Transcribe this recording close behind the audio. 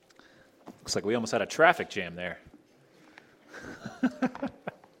Looks like we almost had a traffic jam there.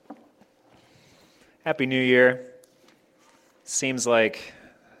 Happy New Year. Seems like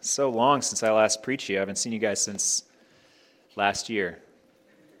so long since I last preached you. I haven't seen you guys since last year.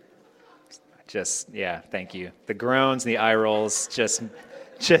 Thank you. The groans and the eye rolls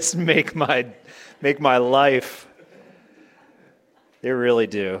just make my life. They really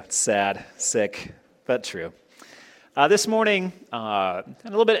do. It's sad, sick, but true. This morning, a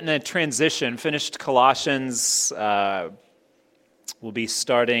little bit in a transition, finished Colossians. We'll be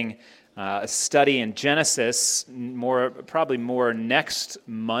starting a study in Genesis, probably more next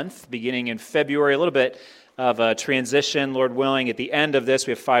month, beginning in February. A little bit of a transition, Lord willing. At the end of this,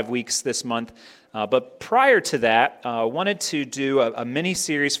 we have 5 weeks this month. But prior to that, wanted to do a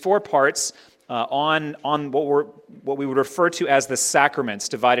mini-series, 4 parts, on what we would refer to as the sacraments,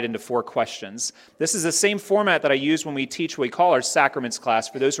 divided into 4 questions. This is the same format that I use when we teach what we call our sacraments class.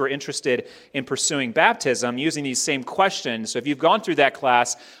 For those who are interested in pursuing baptism, using these same questions. So if you've gone through that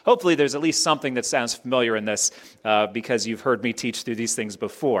class, hopefully there's at least something that sounds familiar in this because you've heard me teach through these things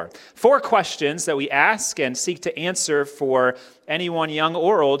before. 4 questions that we ask and seek to answer for anyone young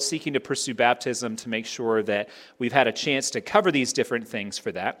or old seeking to pursue baptism, to make sure that we've had a chance to cover these different things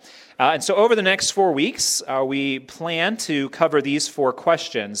for that. And so over the next 4 weeks, we plan to cover these 4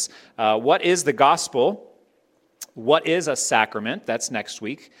 questions. What is the gospel? What is a sacrament? That's next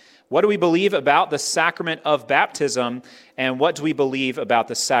week. What do we believe about the sacrament of baptism? And what do we believe about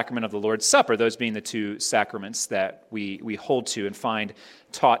the sacrament of the Lord's Supper? Those being the 2 sacraments that we hold to and find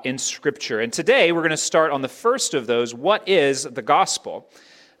taught in Scripture. And today we're going to start on the first of those. What is the gospel?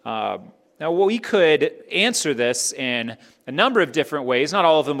 Now, we could answer this in a number of different ways. Not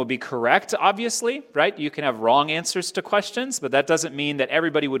all of them will be correct, obviously, right? You can have wrong answers to questions, but that doesn't mean that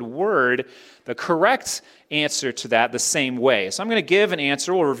everybody would word the correct answer to that the same way. So I'm going to give an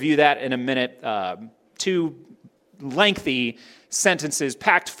answer. We'll review that in a minute. 2 lengthy sentences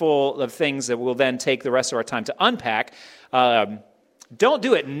packed full of things that we'll then take the rest of our time to unpack. Don't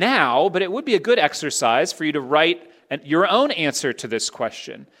do it now, but it would be a good exercise for you to write your own answer to this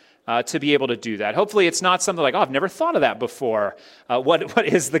question. To be able to do that. Hopefully it's not something like, I've never thought of that before. What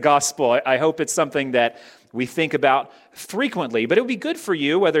is the gospel? I hope it's something that we think about frequently, but it would be good for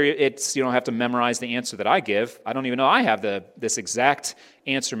you, whether it's, you don't have to memorize the answer that I give. I don't even know I have this exact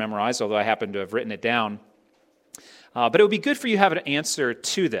answer memorized, although I happen to have written it down. But it would be good for you to have an answer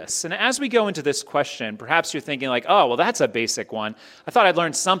to this. And as we go into this question, perhaps you're thinking like, oh, well, that's a basic one. I thought I'd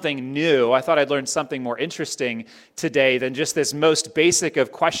learned something new. I thought I'd learned something more interesting today than just this most basic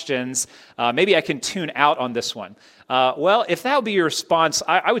of questions. Maybe I can tune out on this one. Well, if that would be your response,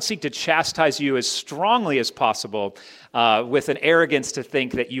 I would seek to chastise you as strongly as possible with an arrogance to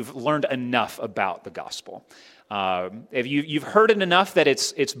think that you've learned enough about the gospel. If you've heard it enough that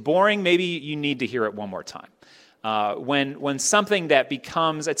it's boring, maybe you need to hear it one more time. When something that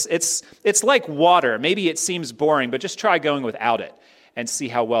becomes, it's like water. Maybe it seems boring, but just try going without it and see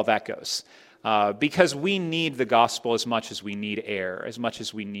how well that goes. Because we need the gospel as much as we need air, as much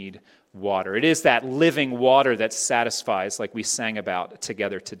as we need water. It is that living water that satisfies, like we sang about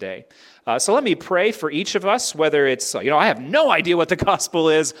together today. So let me pray for each of us, whether it's, I have no idea what the gospel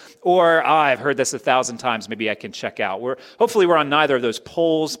is, or I've heard this 1,000 times, maybe I can check out. Hopefully we're on neither of those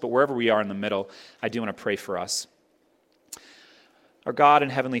poles, but wherever we are in the middle, I do want to pray for us. Our God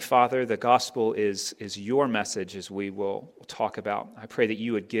and Heavenly Father, the gospel is your message, as we will talk about. I pray that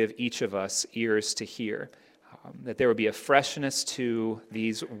you would give each of us ears to hear, that there would be a freshness to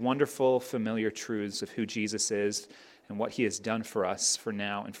these wonderful, familiar truths of who Jesus is and what he has done for us for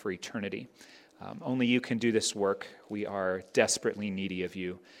now and for eternity. Only you can do this work. We are desperately needy of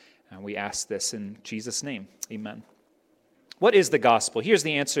you. And we ask this in Jesus' name. Amen. What is the gospel? Here's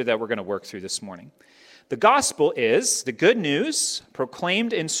the answer that we're going to work through this morning. The gospel is the good news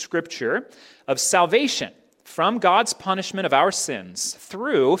proclaimed in Scripture of salvation from God's punishment of our sins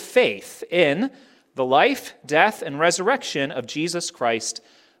through faith in the life, death, and resurrection of Jesus Christ,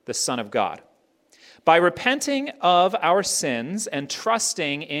 the Son of God. By repenting of our sins and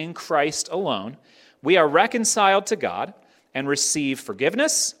trusting in Christ alone, we are reconciled to God and receive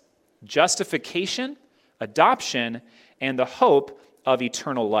forgiveness, justification, adoption, and the hope of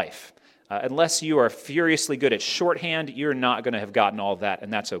eternal life. Unless you are furiously good at shorthand, you're not going to have gotten all that,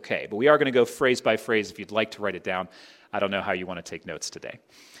 and that's okay. But we are going to go phrase by phrase if you'd like to write it down. I don't know how you want to take notes today.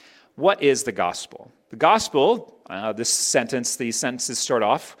 What is the gospel? The gospel, these sentences start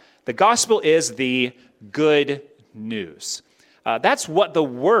off, the gospel is the good news. That's what the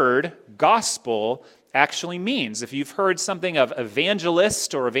word gospel actually means. If you've heard something of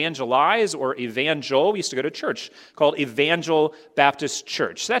evangelist or evangelize or evangel, we used to go to church called Evangel Baptist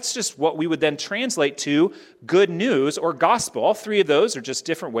Church. That's just what we would then translate to good news or gospel. All three of those are just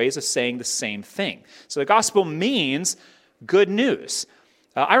different ways of saying the same thing. So the gospel means good news.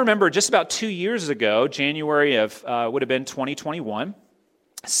 I remember just about 2 years ago, January of would have been 2021,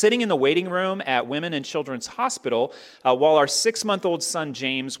 sitting in the waiting room at Women and Children's Hospital while our 6-month-old son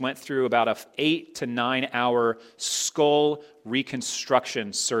James went through about an 8 to 9 hour skull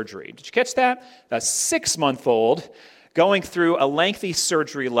reconstruction surgery. Did you catch that? A 6-month-old going through a lengthy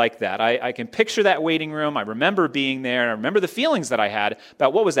surgery like that. I can picture that waiting room. I remember being there. I remember the feelings that I had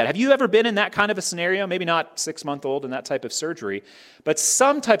about what was that. Have you ever been in that kind of a scenario? Maybe not 6-month-old in that type of surgery, but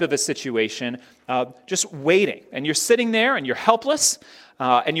some type of a situation, just waiting. And you're sitting there and you're helpless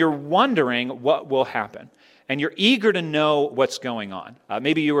and you're wondering what will happen. And you're eager to know what's going on.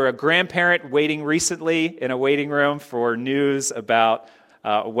 Maybe you were a grandparent waiting recently in a waiting room for news about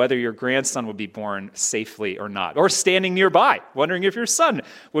whether your grandson would be born safely or not, or standing nearby, wondering if your son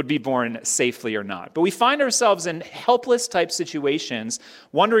would be born safely or not. But we find ourselves in helpless type situations,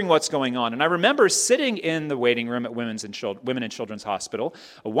 wondering what's going on. And I remember sitting in the waiting room at Women and Children's Hospital,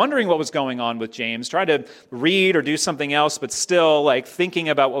 wondering what was going on with James, trying to read or do something else, but still like thinking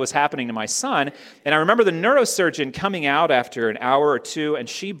about what was happening to my son. And I remember the neurosurgeon coming out after an hour or two, and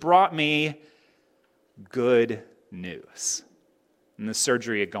she brought me good news. And the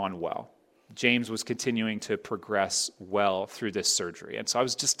surgery had gone well. James was continuing to progress well through this surgery. And so I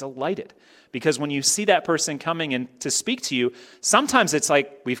was just delighted. Because when you see that person coming in to speak to you, sometimes it's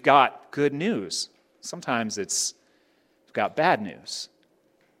like we've got good news. Sometimes we've got bad news,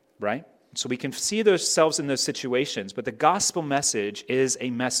 right? So we can see ourselves in those situations. But the gospel message is a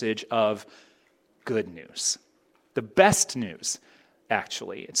message of good news. The best news.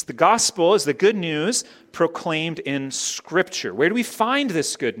 Actually, it's the gospel is the good news proclaimed in Scripture. Where do we find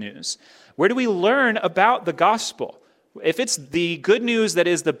this good news? Where do we learn about the gospel? If it's the good news that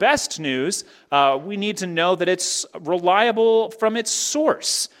is the best news, we need to know that it's reliable from its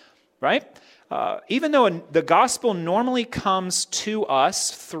source, right? Even though the gospel normally comes to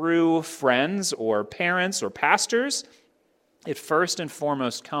us through friends or parents or pastors, it first and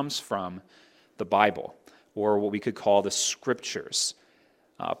foremost comes from the Bible, or what we could call the Scriptures.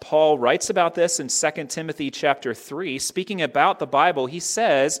 Paul writes about this in 2 Timothy chapter 3. Speaking about the Bible, he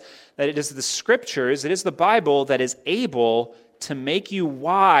says that it is the Scriptures, it is the Bible that is able to make you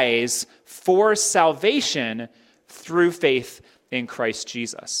wise for salvation through faith in Christ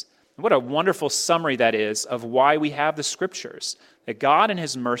Jesus. And what a wonderful summary that is of why we have the Scriptures. That God in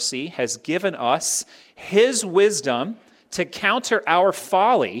His mercy has given us His wisdom to counter our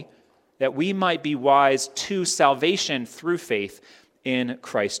folly, that we might be wise to salvation through faith in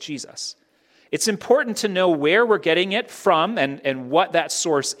Christ Jesus. It's important to know where we're getting it from and what that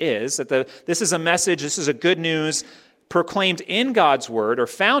source is. That this is a message, this is a good news proclaimed in God's Word or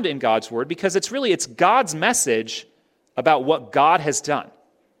found in God's Word, because it's God's message about what God has done.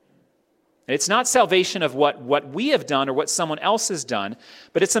 And it's not salvation of what we have done or what someone else has done,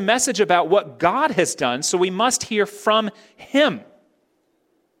 but it's a message about what God has done, so we must hear from Him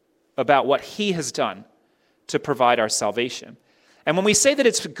about what He has done to provide our salvation. And when we say that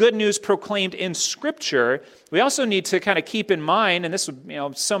it's good news proclaimed in Scripture, we also need to kind of keep in mind, and this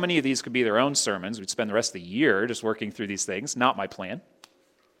would, so many of these could be their own sermons. We'd spend the rest of the year just working through these things. Not my plan.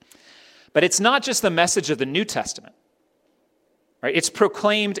 But it's not just the message of the New Testament, right? It's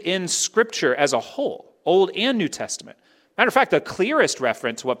proclaimed in Scripture as a whole, Old and New Testament. Matter of fact, the clearest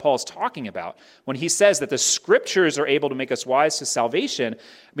reference to what Paul's talking about when he says that the Scriptures are able to make us wise to salvation,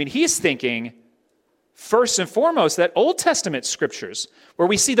 he's thinking first and foremost that Old Testament Scriptures, where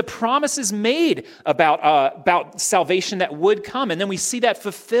we see the promises made about salvation that would come, and then we see that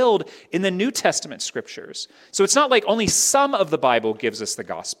fulfilled in the New Testament Scriptures. So it's not like only some of the Bible gives us the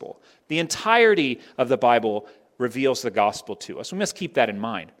gospel. The entirety of the Bible reveals the gospel to us. We must keep that in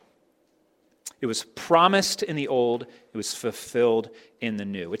mind. It was promised in the Old, it was fulfilled in the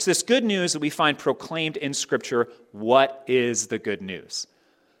New. It's this good news that we find proclaimed in Scripture. What is the good news?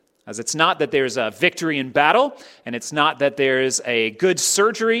 As it's not that there's a victory in battle, and it's not that there's a good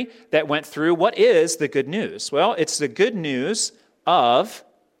surgery that went through. What is the good news? Well, it's the good news of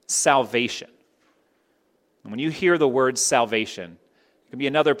salvation. And when you hear the word salvation, it can be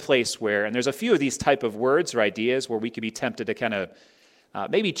another place where, and there's a few of these type of words or ideas where we could be tempted to kind of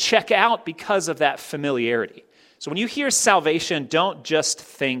maybe check out because of that familiarity. So when you hear salvation, don't just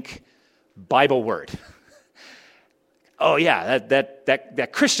think Bible word. Oh yeah, that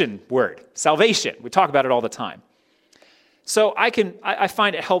Christian word, salvation. We talk about it all the time. So I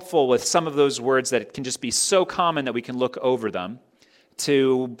find it helpful with some of those words that it can just be so common that we can look over them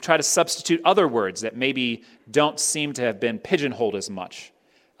to try to substitute other words that maybe don't seem to have been pigeonholed as much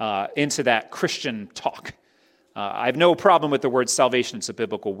into that Christian talk. I have no problem with the word salvation. It's a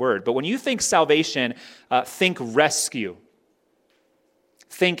biblical word. But when you think salvation, think rescue.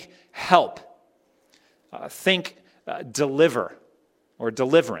 Think help. Think deliver or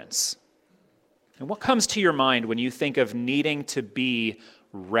deliverance. And what comes to your mind when you think of needing to be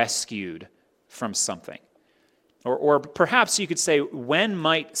rescued from something? Or perhaps you could say, when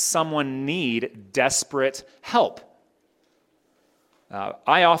might someone need desperate help?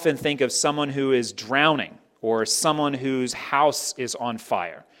 I often think of someone who is drowning or someone whose house is on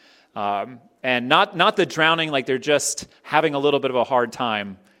fire. And not the drowning like they're just having a little bit of a hard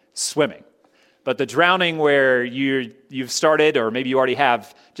time swimming, but the drowning where you've started, or maybe you already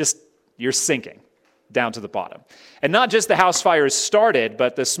have, just you're sinking down to the bottom. And not just the house fire is started,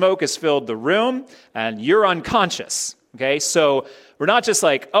 but the smoke has filled the room and you're unconscious. Okay, so we're not just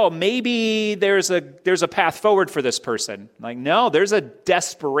like, oh, maybe there's a path forward for this person. Like, no, there's a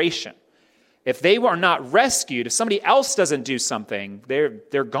desperation. If they are not rescued, if somebody else doesn't do something,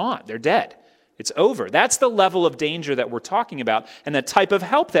 they're gone, they're dead. It's over. That's the level of danger that we're talking about and the type of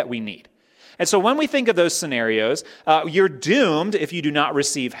help that we need. And so when we think of those scenarios, you're doomed if you do not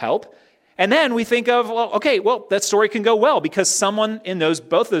receive help. And then we think of, that story can go well because someone in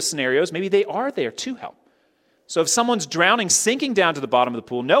both those scenarios, maybe they are there to help. So if someone's drowning, sinking down to the bottom of the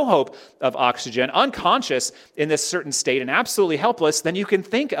pool, no hope of oxygen, unconscious in this certain state and absolutely helpless, then you can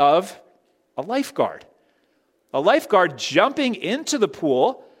think of a lifeguard. A lifeguard jumping into the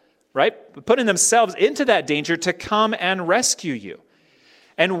pool, right? Putting themselves into that danger to come and rescue you.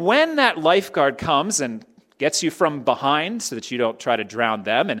 And when that lifeguard comes and gets you from behind so that you don't try to drown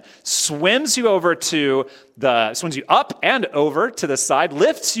them, and swims you up and over to the side,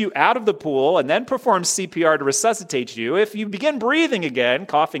 lifts you out of the pool, and then performs CPR to resuscitate you. If you begin breathing again,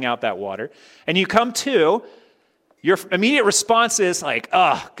 coughing out that water, and you come to, your immediate response is like,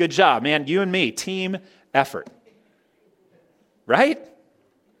 good job, man, you and me, team effort. Right?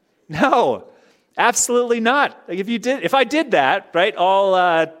 No, absolutely not. Like if I did that, right,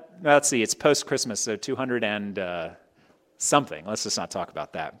 let's see, it's post-Christmas, so 200 and something. Let's just not talk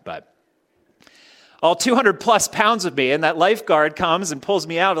about that. But all 200 plus pounds of me, and that lifeguard comes and pulls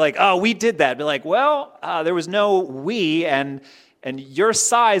me out, like, oh, we did that. Be like, well, there was no we, and your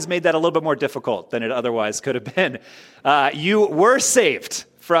size made that a little bit more difficult than it otherwise could have been. You were saved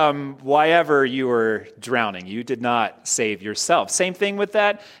from whyever you were drowning. You did not save yourself. Same thing with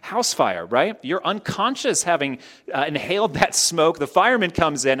that house fire, right? You're unconscious having inhaled that smoke. The fireman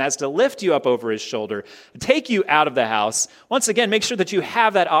comes in, has to lift you up over his shoulder, take you out of the house. Once again, make sure that you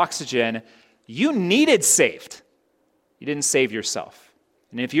have that oxygen. You needed saved. You didn't save yourself.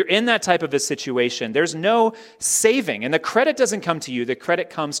 And if you're in that type of a situation, there's no saving. And the credit doesn't come to you. The credit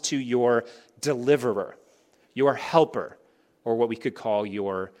comes to your deliverer, your helper, or what we could call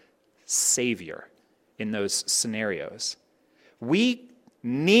your savior in those scenarios. We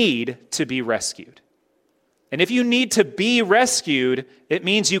need to be rescued. And if you need to be rescued, it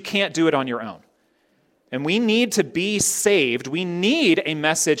means you can't do it on your own. And we need to be saved. We need a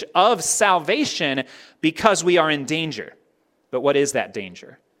message of salvation because we are in danger. But what is that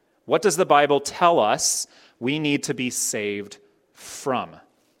danger? What does the Bible tell us we need to be saved from?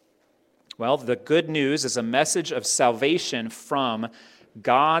 Well, the good news is a message of salvation from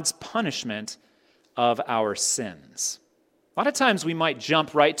God's punishment of our sins. A lot of times we might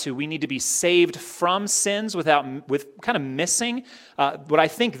jump right to we need to be saved from sins with kind of missing what I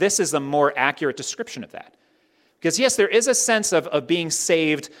think this is a more accurate description of that. Because yes, there is a sense of being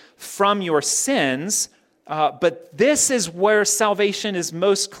saved from your sins, but this is where salvation is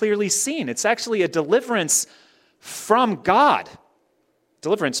most clearly seen. It's actually a deliverance from God.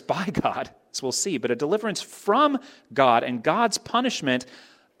 Deliverance by God, as we'll see, but a deliverance from God and God's punishment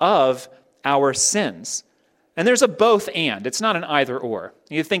of our sins. And there's a both and. It's not an either or.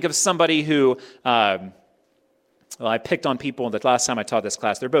 You think of somebody who, I picked on people the last time I taught this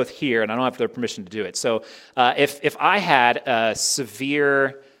class. They're both here, and I don't have their permission to do it. So if I had a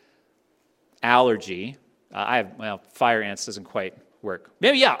severe allergy, fire ants doesn't quite work.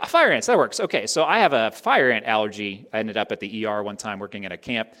 Maybe, fire ants, that works. Okay, so I have a fire ant allergy. I ended up at the ER one time working at a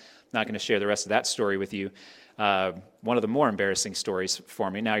camp. Not going to share the rest of that story with you. One of the more embarrassing stories for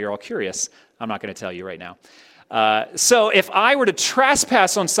me. Now you're all curious. I'm not going to tell you right now. So if I were to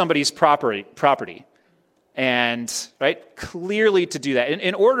trespass on somebody's property, and right, clearly to do that,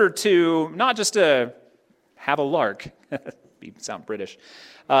 in order to not just to have a lark, sound British,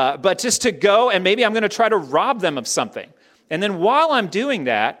 but just to go and maybe I'm going to try to rob them of something. And then while I'm doing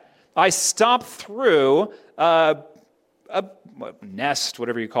that, I stomp through a nest,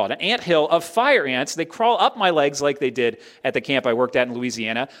 whatever you call it, an anthill of fire ants. They crawl up my legs like they did at the camp I worked at in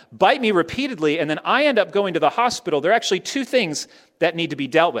Louisiana, bite me repeatedly, and then I end up going to the hospital. There are actually two things that need to be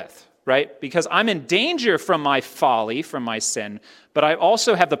dealt with, right? Because I'm in danger from my folly, from my sin, but I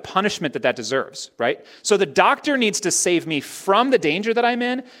also have the punishment that deserves, right? So the doctor needs to save me from the danger that I'm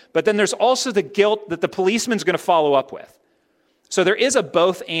in, but then there's also the guilt that the policeman's going to follow up with. So there is a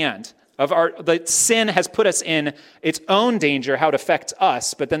both and. The sin has put us in its own danger, how it affects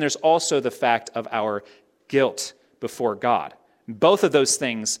us, but then there's also the fact of our guilt before God. Both of those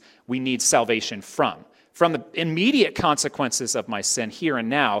things we need salvation from the immediate consequences of my sin here and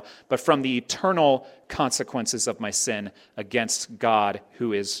now, but from the eternal consequences of my sin against God,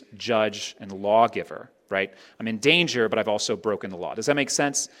 who is judge and lawgiver, right? I'm in danger, but I've also broken the law. Does that make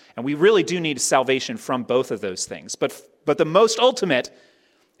sense? And we really do need salvation from both of those things. But the most ultimate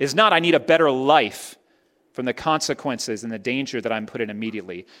is not I need a better life from the consequences and the danger that I'm put in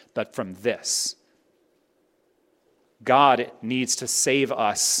immediately, but from this. God needs to save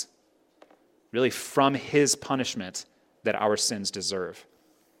us really from his punishment that our sins deserve.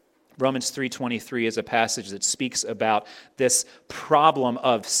 Romans 3:23 is a passage that speaks about this problem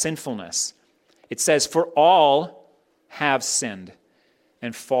of sinfulness. It says, "For all have sinned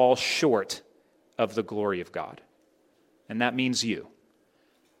and fall short of the glory of God." And that means you.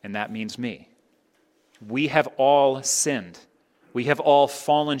 And that means me. We have all sinned. We have all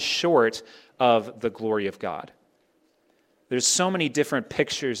fallen short of the glory of God. There's so many different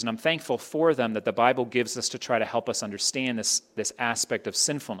pictures, and I'm thankful for them that the Bible gives us to try to help us understand this aspect of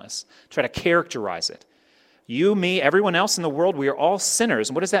sinfulness, try to characterize it. You, me, everyone else in the world, we are all sinners.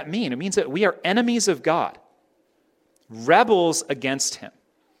 And what does that mean? It means that we are enemies of God, rebels against him.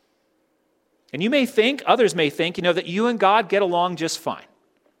 And you may think, others may think, that you and God get along just fine.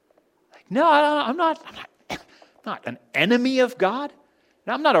 No, I'm not an enemy of God.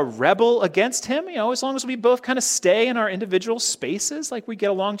 And I'm not a rebel against him. As long as we both kind of stay in our individual spaces, like we get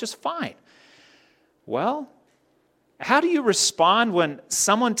along just fine. Well, how do you respond when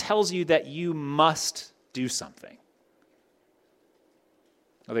someone tells you that you must do something?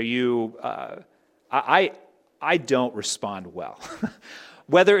 Whether I don't respond well.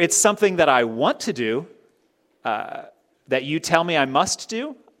 Whether it's something that I want to do, that you tell me I must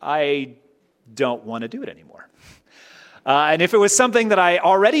do, I don't want to do it anymore. And if it was something that I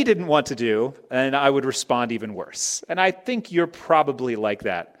already didn't want to do, then I would respond even worse. And I think you're probably like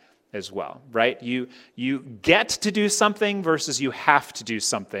that as well, right? You get to do something versus you have to do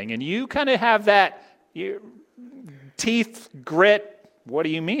something. And you kind of have that teeth, grit, what do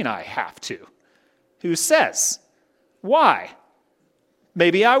you mean I have to? Who says? Why?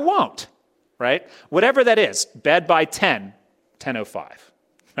 Maybe I won't, right? Whatever that is, bed by 10:05,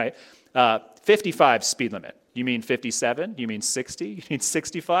 right? 55 speed limit. You mean 57? You mean 60? You mean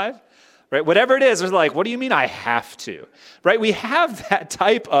 65? Right? Whatever it is, it's like, what do you mean I have to? Right? We have that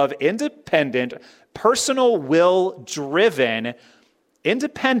type of independent, personal will-driven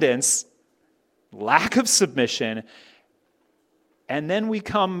independence, lack of submission, and then we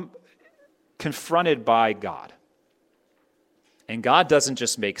come confronted by God. And God doesn't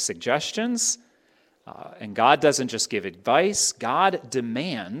just make suggestions, and God doesn't just give advice. God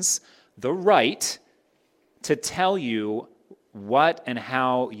demands the right to tell you what and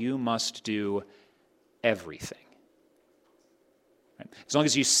how you must do everything. Right? As long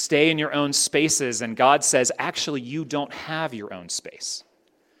as you stay in your own spaces, and God says, actually, you don't have your own space.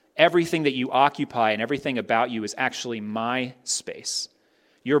 Everything that you occupy and everything about you is actually my space.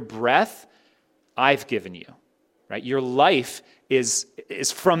 Your breath, I've given you. Right? Your life is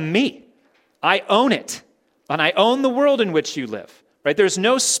from me. I own it, and I own the world in which you live. Right? There's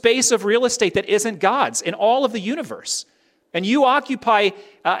no space of real estate that isn't God's in all of the universe. And you occupy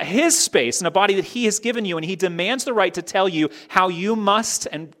his space in a body that he has given you, and he demands the right to tell you how you must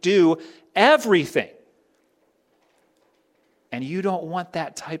and do everything. And you don't want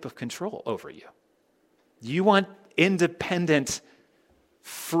that type of control over you. You want independent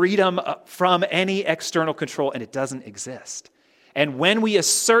freedom from any external control, and it doesn't exist. And when we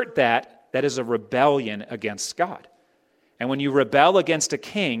assert that, that is a rebellion against God. And when you rebel against a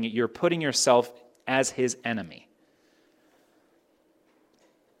king, you're putting yourself as his enemy.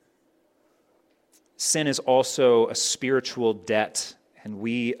 Sin is also a spiritual debt, and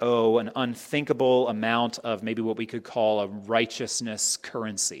we owe an unthinkable amount of maybe what we could call a righteousness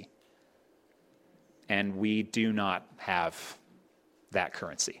currency. And we do not have that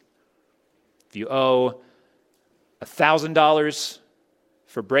currency. If you owe $1,000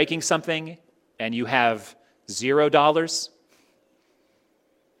 for breaking something and you have $0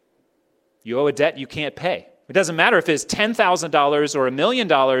 You owe a debt you can't pay. It doesn't matter if it's $10,000 or $1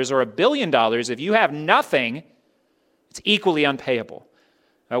 million or $1 billion. If you have nothing, it's equally unpayable.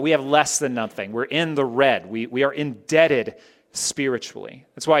 We have less than nothing. We're in the red. We are indebted spiritually.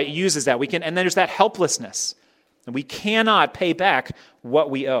 That's why it uses that. And then there's that helplessness. And we cannot pay back what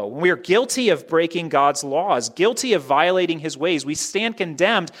we owe. When we are guilty of breaking God's laws, guilty of violating his ways, we stand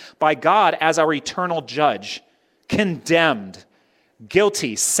condemned by God as our eternal judge. Condemned.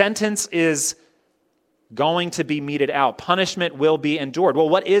 Guilty. Sentence is going to be meted out. Punishment will be endured. Well,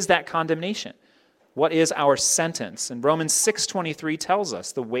 what is that condemnation? What is our sentence? And Romans 6:23 tells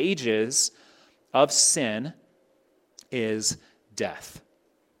us the wages of sin is death.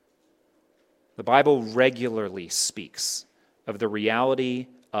 The Bible regularly speaks of the reality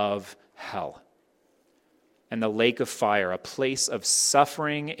of hell and the lake of fire, a place of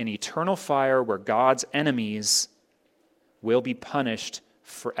suffering and eternal fire where God's enemies will be punished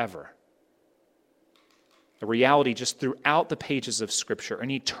forever. A reality just throughout the pages of Scripture, an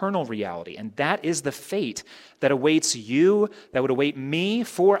eternal reality. And that is the fate that awaits you, that would await me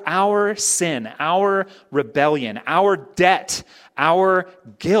for our sin, our rebellion, our debt, our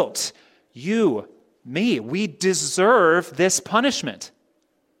guilt. You, me, we deserve this punishment.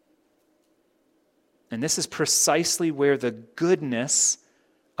 And this is precisely where the goodness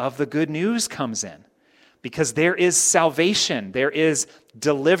of the good news comes in. Because there is salvation, there is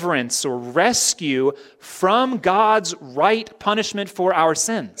deliverance or rescue from God's right punishment for our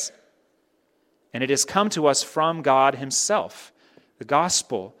sins. And it has come to us from God himself. The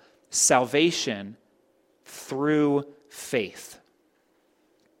gospel, salvation through faith.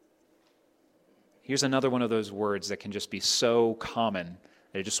 Here's another one of those words that can just be so common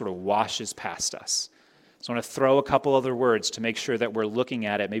that it just sort of washes past us. So I want to throw a couple other words to make sure that we're looking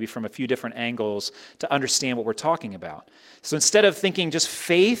at it maybe from a few different angles to understand what we're talking about. So instead of thinking just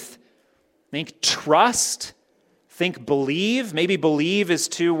faith, think trust, think believe. Maybe believe is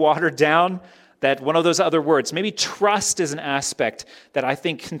too watered down, that one of those other words. Maybe trust is an aspect that I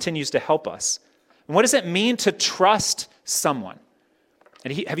think continues to help us. And what does it mean to trust someone?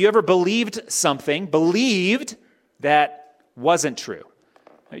 And have you ever believed that wasn't true?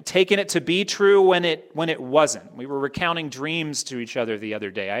 Taking it to be true when it wasn't. We were recounting dreams to each other the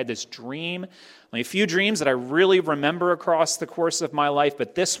other day. I had this dream, only a few dreams that I really remember across the course of my life,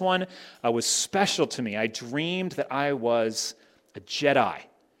 but this one was special to me. I dreamed that I was a Jedi,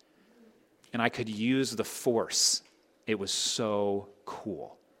 and I could use the Force. It was so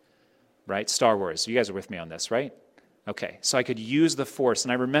cool, right? Star Wars. You guys are with me on this, right? Okay, so I could use the Force,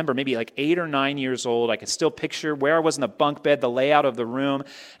 and I remember maybe like 8 or 9 years old, I could still picture where I was in the bunk bed, the layout of the room,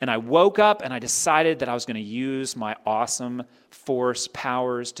 and I woke up and I decided that I was going to use my awesome Force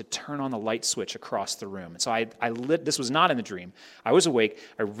powers to turn on the light switch across the room. And so I lit, this was not in the dream, I was awake,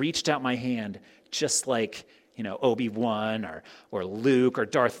 I reached out my hand just like, Obi-Wan or Luke or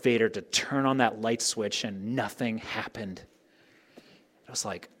Darth Vader to turn on that light switch, and nothing happened. I was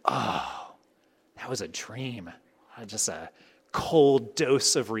like, oh, that was a dream. Just a cold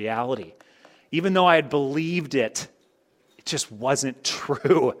dose of reality. Even though I had believed it, it just wasn't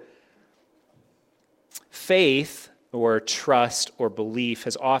true. Faith or trust or belief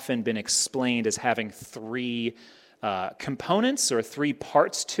has often been explained as having 3 components or 3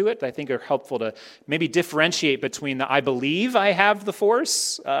 parts to it that I think are helpful to maybe differentiate between the I believe I have the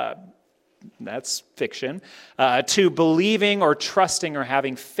Force, that's fiction, to believing or trusting or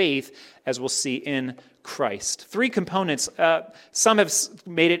having faith, as we'll see in Christ. 3 components. Some have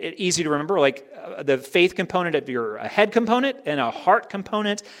made it easy to remember, like the faith component of your head component and a heart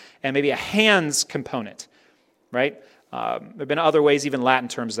component and maybe a hands component, right? There have been other ways, even Latin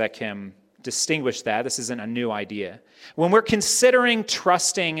terms, that can distinguish that. This isn't a new idea. When we're considering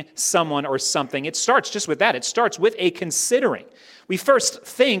trusting someone or something, it starts just with that. It starts with a considering. We first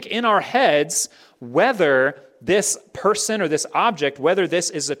think in our heads whether this person or this object, whether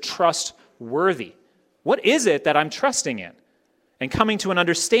this is a trustworthy. What is it that I'm trusting in? And coming to an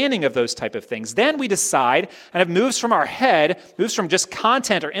understanding of those type of things. Then we decide, and it moves from our head, moves from just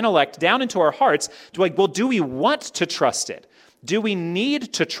content or intellect down into our hearts, to like, well, do we want to trust it? Do we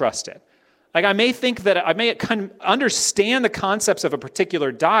need to trust it? Like I may think that I may understand the concepts of a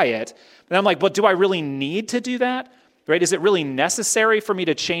particular diet, but I'm like, well, do I really need to do that? Right? Is it really necessary for me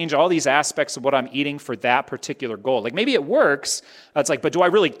to change all these aspects of what I'm eating for that particular goal? Like maybe it works. It's like, but do I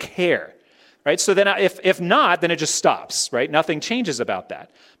really care? Right? So then if not, then it just stops, right? Nothing changes about that.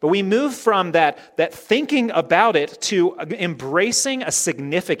 But we move from that thinking about it to embracing a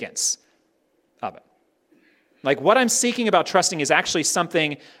significance of it. Like what I'm seeking about trusting is actually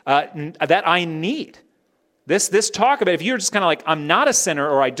something that I need. This talk about if you're just kind of like, I'm not a sinner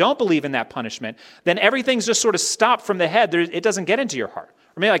or I don't believe in that punishment, then everything's just sort of stopped from the head. It doesn't get into your heart.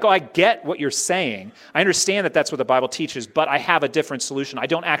 Or maybe like, oh, I get what you're saying. I understand that that's what the Bible teaches, but I have a different solution. I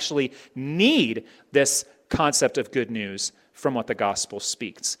don't actually need this concept of good news from what the gospel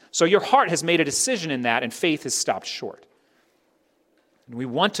speaks. So your heart has made a decision in that, and faith has stopped short. And we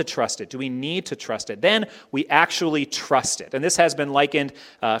want to trust it. Do we need to trust it? Then we actually trust it. And this has been likened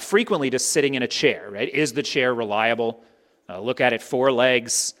frequently to sitting in a chair, right? Is the chair reliable? Look at it, 4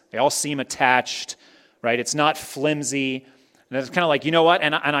 legs. They all seem attached, right? It's not flimsy. And it's kind of like, you know what?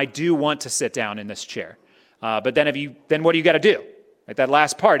 And I do want to sit down in this chair. But then what do you got to do? Right? That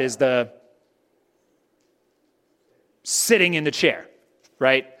last part is the sitting in the chair,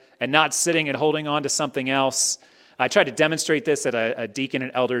 right? And not sitting and holding on to something else. I tried to demonstrate this at a deacon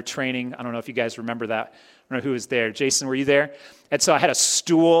and elder training. I don't know if you guys remember that. I don't know who was there. Jason, were you there? And so I had a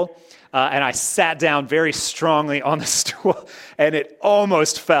stool, and I sat down very strongly on the stool, and it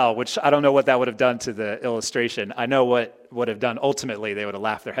almost fell, which I don't know what that would have done to the illustration. I know what would have done ultimately. They would have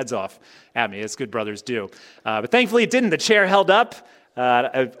laughed their heads off at me, as good brothers do. But thankfully it didn't. The chair held up.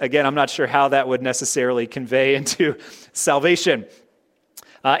 Again, I'm not sure how that would necessarily convey into salvation.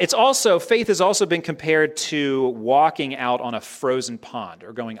 Faith has also been compared to walking out on a frozen pond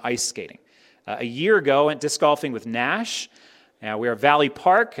or going ice skating. A year ago, I went disc golfing with Nash. We're at Valley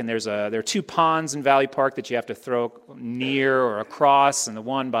Park, and there are 2 ponds in Valley Park that you have to throw near or across, and the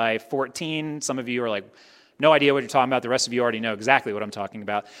one by 14, some of you are like, no idea what you're talking about. The rest of you already know exactly what I'm talking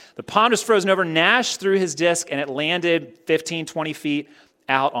about. The pond was frozen over. Nash threw his disc, and it landed 15, 20 feet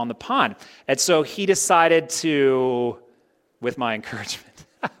out on the pond. And so he decided to, with my encouragement,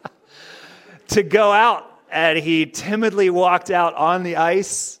 to go out, and he timidly walked out on the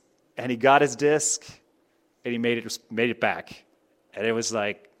ice, and he got his disc, and he made it back. And it was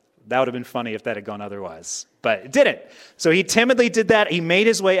like, that would have been funny if that had gone otherwise, but it didn't. So he timidly did that. He made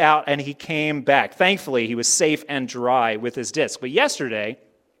his way out, and he came back. Thankfully, he was safe and dry with his disc. But yesterday,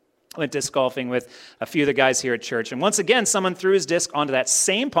 I went disc golfing with a few of the guys here at church, and once again, someone threw his disc onto that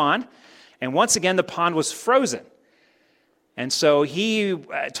same pond, and once again, the pond was frozen. And so he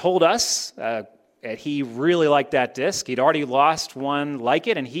told us that he really liked that disc. He'd already lost one like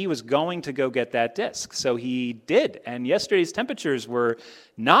it, and he was going to go get that disc. So he did. And yesterday's temperatures were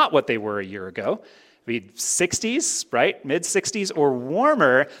not what they were a year ago. 60s, right? Mid-60s or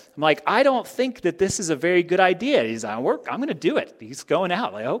warmer. I'm like, I don't think that this is a very good idea. He's like, I'm going to do it. He's going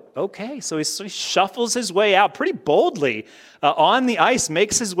out. Like, oh, okay. So he shuffles his way out pretty boldly on the ice,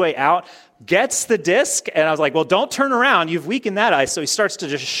 makes his way out, gets the disc, and I was like, well, don't turn around. You've weakened that ice. So he starts to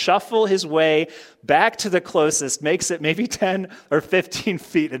just shuffle his way back to the closest, makes it maybe 10 or 15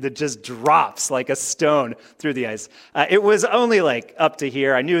 feet, and it just drops like a stone through the ice. It was only like up to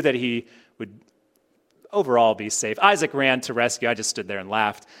here. I knew that he would overall be safe. Isaac ran to rescue. I just stood there and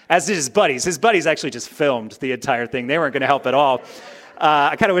laughed, as did his buddies. His buddies actually just filmed the entire thing. They weren't going to help at all.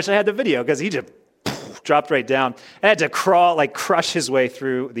 I kind of wish I had the video, because he just dropped right down and had to crush his way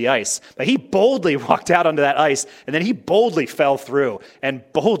through the ice. But he boldly walked out onto that ice, and then he boldly fell through and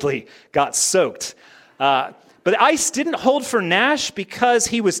boldly got soaked. But the ice didn't hold for Nash because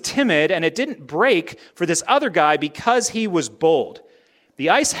he was timid, and it didn't break for this other guy because he was bold.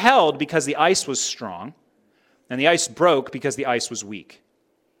 The ice held because the ice was strong, and the ice broke because the ice was weak.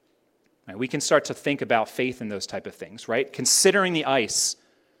 Right, we can start to think about faith in those type of things, right? Considering the ice.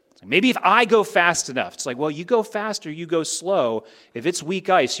 Maybe if I go fast enough, it's like, well, you go fast or you go slow. If it's weak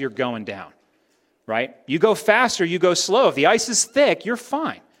ice, you're going down, right? You go fast or you go slow. If the ice is thick, you're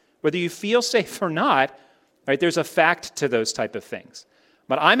fine. Whether you feel safe or not, right? There's a fact to those type of things.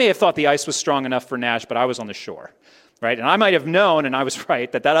 But I may have thought the ice was strong enough for Nash, but I was on the shore, right? And I might have known, and I was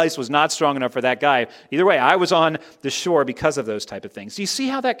right, that ice was not strong enough for that guy. Either way, I was on the shore because of those type of things. Do you see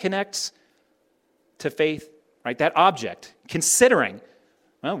how that connects to faith, right? That object, considering,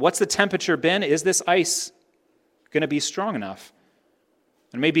 well, what's the temperature been? Is this ice going to be strong enough?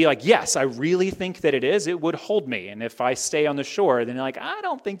 And maybe like, yes, I really think that it is. It would hold me. And if I stay on the shore, then you're like, I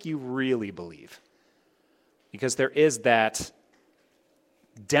don't think you really believe. Because there is that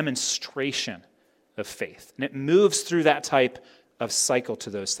demonstration of faith. And it moves through that type of cycle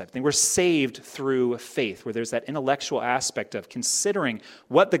to those type of things. We're saved through faith, where there's that intellectual aspect of considering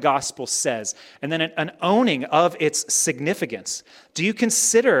what the gospel says, and then an owning of its significance. Do you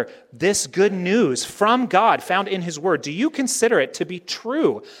consider this good news from God found in his word? Do you consider it to be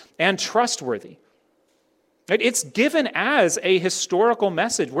true and trustworthy? It's given as a historical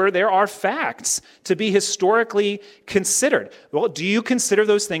message where there are facts to be historically considered. Well, do you consider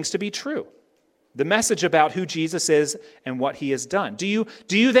those things to be true? the message about who Jesus is and what he has done? Do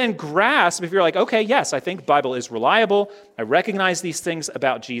you then grasp, if you're like, okay, yes, I think the Bible is reliable, I recognize these things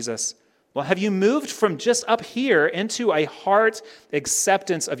about Jesus. Well, have you moved from just up here into a heart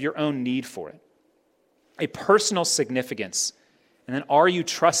acceptance of your own need for it? A personal significance. And then are you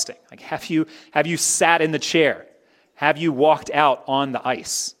trusting? Like, have you sat in the chair? Have you walked out on the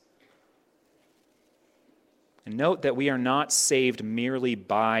ice? And note that we are not saved merely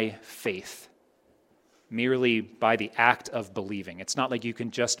by faith, merely by the act of believing. It's not like you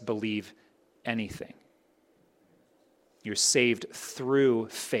can just believe anything. You're saved through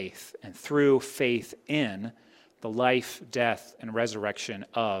faith, and through faith in the life, death, and resurrection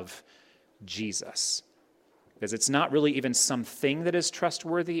of Jesus. Because it's not really even something that is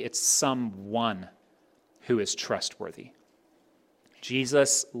trustworthy, it's someone who is trustworthy.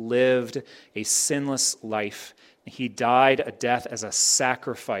 Jesus lived a sinless life. He died a death as a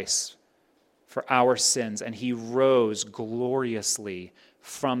sacrifice for our sins, and he rose gloriously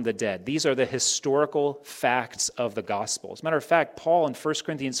from the dead. These are the historical facts of the gospel. As a matter of fact, Paul in 1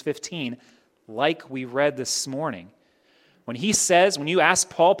 Corinthians 15, like we read this morning, when he says, when you ask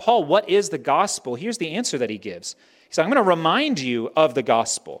Paul, what is the gospel? Here's the answer that he gives. He said, I'm going to remind you of the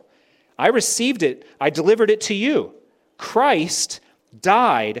gospel. I received it. I delivered it to you. Christ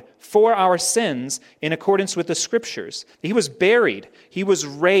died for our sins in accordance with the scriptures. He was buried. He was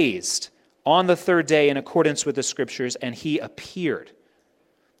raised on the third day in accordance with the scriptures, and he appeared.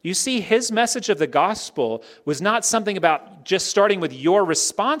 You see, his message of the gospel was not something about just starting with your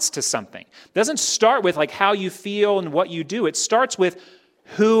response to something. It doesn't start with like how you feel and what you do. It starts with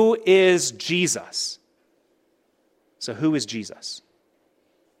who is Jesus. So who is Jesus?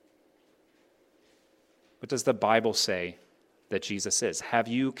 What does the Bible say that Jesus is? Have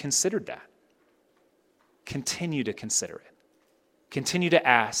you considered that? Continue to consider it. Continue to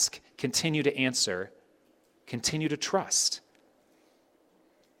ask. Continue to answer. Continue to trust.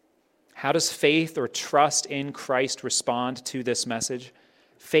 How does faith or trust in Christ respond to this message?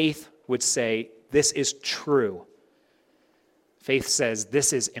 Faith would say, this is true. Faith says,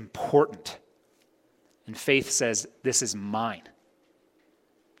 this is important. And faith says, this is mine.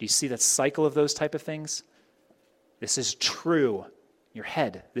 Do you see that cycle of those type of things? This is true. Your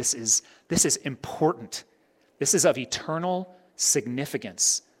head. This is important. This is of eternal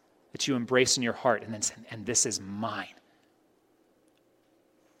significance that you embrace in your heart. And this is mine.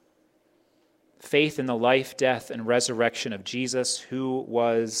 Faith in the life, death, and resurrection of Jesus, who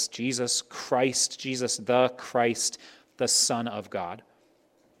was Jesus Christ, Jesus the Christ, the Son of God.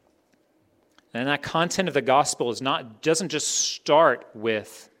 And that content of the gospel doesn't just start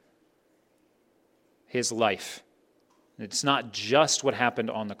with his life. It's not just what happened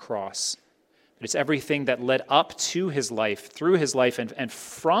on the cross, but it's everything that led up to his life, through his life, and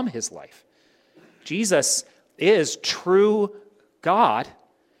from his life. Jesus is true God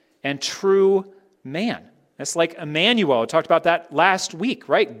and true man. That's like Emmanuel. I talked about that last week,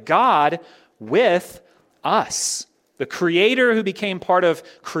 right? God with us. The creator who became part of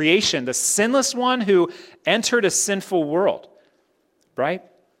creation, the sinless one who entered a sinful world, right?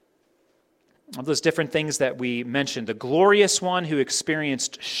 All those different things that we mentioned. The glorious one who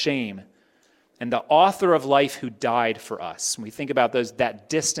experienced shame, and the author of life who died for us. When we think about that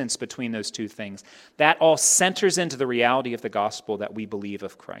distance between those two things, that all centers into the reality of the gospel that we believe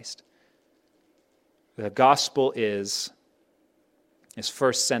of Christ. The gospel is, his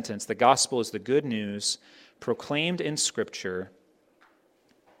first sentence, the gospel is the good news proclaimed in Scripture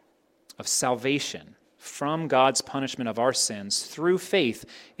of salvation from God's punishment of our sins through faith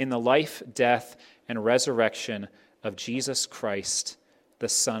in the life, death, and resurrection of Jesus Christ, the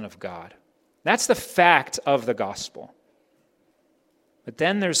Son of God. That's the fact of the gospel. But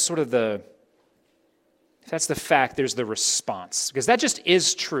then there's sort of if that's the fact, there's the response. Because that just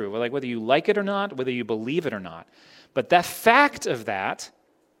is true, like whether you like it or not, whether you believe it or not. But that fact of that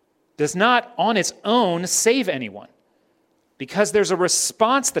does not on its own save anyone. Because there's a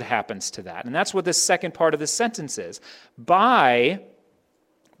response that happens to that. And that's what this second part of the sentence is. By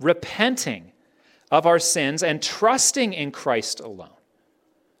repenting of our sins and trusting in Christ alone.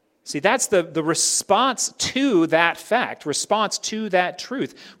 See, that's the response to that fact, response to that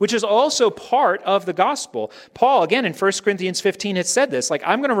truth, which is also part of the gospel. Paul, again, in 1 Corinthians 15, had said this, like,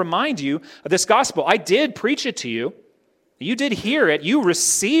 I'm going to remind you of this gospel. I did preach it to you. You did hear it. You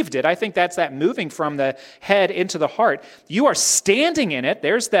received it. I think that's that moving from the head into the heart. You are standing in it.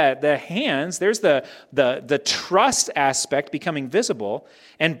 There's the hands. There's the trust aspect becoming visible,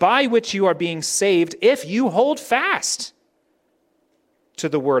 and by which you are being saved if you hold fast to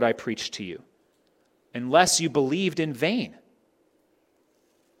the word I preached to you, unless you believed in vain.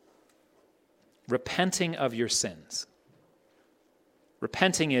 repenting of your sins.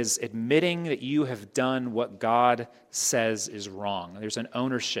 Repenting is admitting that you have done what God says is wrong. There's an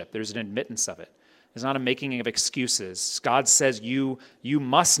ownership. There's an admittance of it. There's not a making of excuses. God says you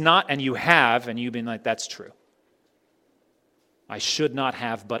must not, and you have, and you've been like, that's true. I should not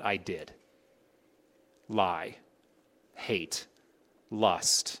have, but I did. Lie, hate,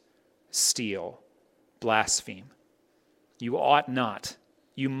 lust, steal, blaspheme. You ought not.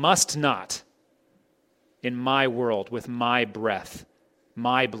 You must not. In my world, with my breath,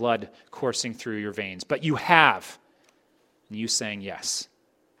 my blood coursing through your veins. But you have. And you saying, yes,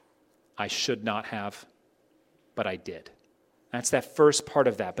 I should not have, but I did. That's that first part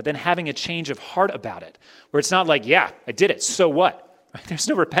of that. But then having a change of heart about it, where it's not like, yeah, I did it, so what? There's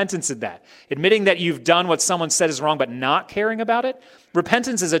no repentance in that. Admitting that you've done what someone said is wrong, but not caring about it.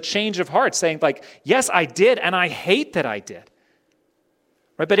 Repentance is a change of heart, saying like, yes, I did, and I hate that I did.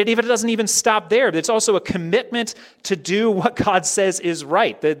 Right? But it doesn't even stop there. It's also a commitment to do what God says is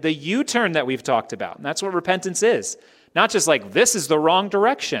right. The U-turn that we've talked about. And that's what repentance is. Not just like, this is the wrong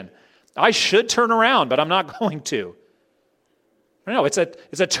direction. I should turn around, but I'm not going to. No, it's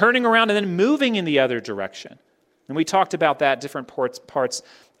a turning around and then moving in the other direction. And we talked about that, different parts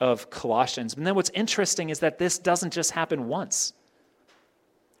of Colossians. And then what's interesting is that this doesn't just happen once.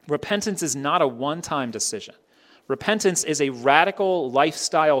 Repentance is not a one-time decision. Repentance is a radical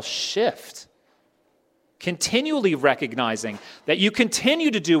lifestyle shift, continually recognizing that you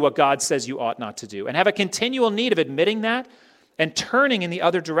continue to do what God says you ought not to do and have a continual need of admitting that and turning in the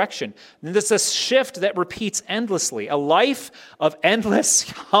other direction. And this is a shift that repeats endlessly, a life of endless,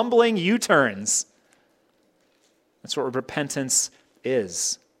 humbling U-turns. That's what repentance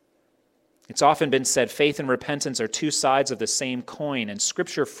is. It's often been said faith and repentance are two sides of the same coin, and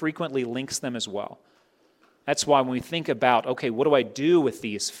Scripture frequently links them as well. That's why when we think about, okay, what do I do with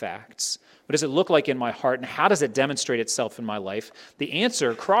these facts? What does it look like in my heart, and how does it demonstrate itself in my life? The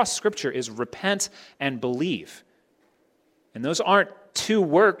answer across Scripture is repent and believe. And those aren't two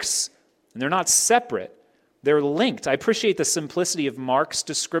works, and they're not separate. They're linked. I appreciate the simplicity of Mark's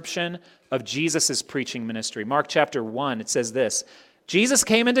description of Jesus' preaching ministry. Mark chapter 1, it says this, Jesus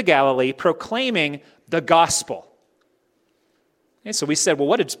came into Galilee proclaiming the gospel. Okay, so we said, well,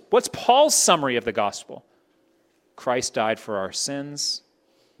 what's Paul's summary of the gospel? Christ died for our sins,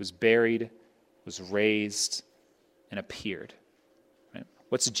 was buried, was raised, and appeared. Right?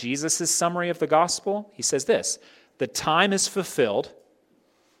 What's Jesus' summary of the gospel? He says this, the time is fulfilled,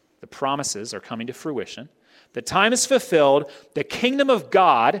 the promises are coming to fruition, the time is fulfilled, the kingdom of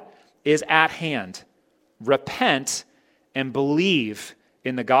God is at hand. Repent and believe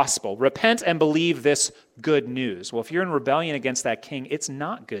in the gospel. Repent and believe this good news. Well, if you're in rebellion against that king, it's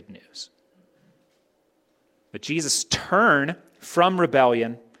not good news. But Jesus turn from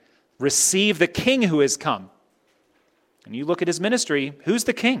rebellion, receive the king who has come. And you look at his ministry, who's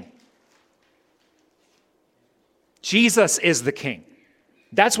the king? Jesus is the king.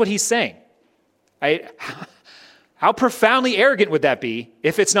 That's what he's saying. How profoundly arrogant would that be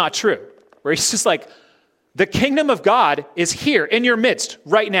if it's not true? Where he's just like, the kingdom of God is here in your midst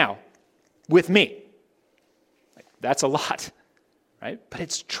right now with me. That's a lot, right? But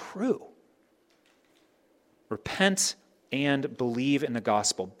it's true. Repent and believe in the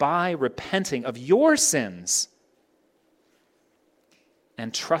gospel by repenting of your sins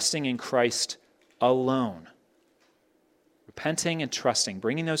and trusting in Christ alone. Repenting and trusting,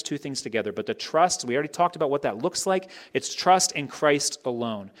 bringing those two things together. But the trust, we already talked about what that looks like. It's trust in Christ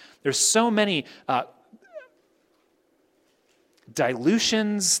alone. There's so many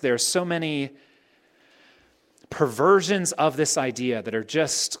dilutions. There's so many perversions of this idea that are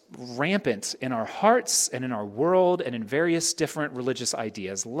just rampant in our hearts and in our world and in various different religious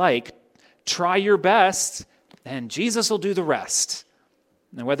ideas, like try your best and Jesus will do the rest.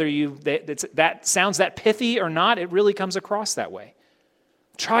 And whether that sounds that pithy or not, it really comes across that way.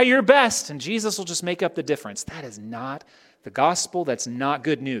 Try your best and Jesus will just make up the difference. That is not the gospel. That's not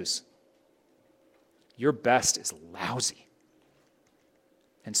good news. Your best is lousy.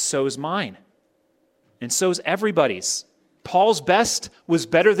 And so is mine. And so is everybody's. Paul's best was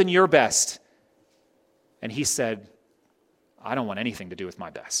better than your best. And he said, I don't want anything to do with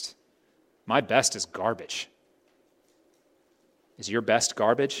my best. My best is garbage. Is your best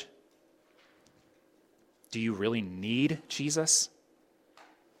garbage? Do you really need Jesus?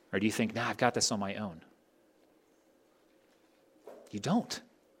 Or do you think, I've got this on my own? You don't.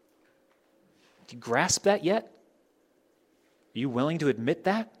 Do you grasp that yet? Are you willing to admit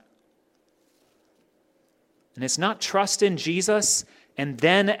that? And it's not trust in Jesus and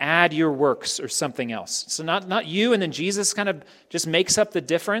then add your works or something else. So not you and then Jesus kind of just makes up the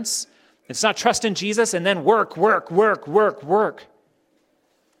difference. It's not trust in Jesus and then work, work, work, work, work.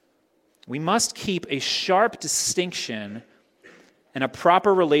 We must keep a sharp distinction and a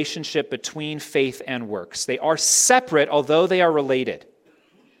proper relationship between faith and works. They are separate, although they are related.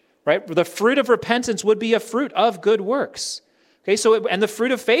 Right? The fruit of repentance would be a fruit of good works. Okay, and the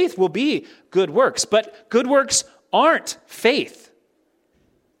fruit of faith will be good works, but good works aren't faith.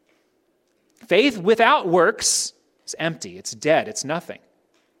 Faith without works is empty, it's dead, it's nothing.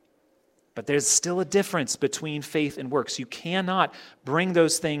 But there's still a difference between faith and works. You cannot bring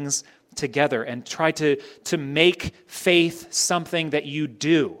those things together and try to make faith something that you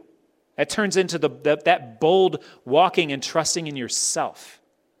do. That turns into that bold walking and trusting in yourself.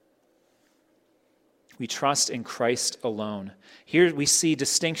 We trust in Christ alone. Here we see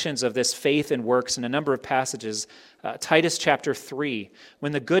distinctions of this faith and works in a number of passages. Titus chapter 3,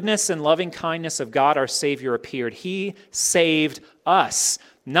 when the goodness and loving kindness of God our Savior appeared, he saved us,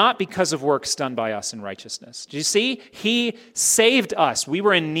 not because of works done by us in righteousness. Do you see? He saved us. We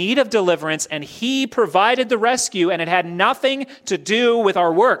were in need of deliverance, and he provided the rescue, and it had nothing to do with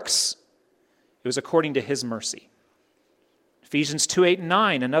our works. It was according to his mercy. Ephesians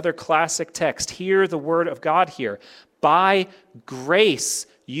 2:8-9, another classic text. Hear the word of God here. By grace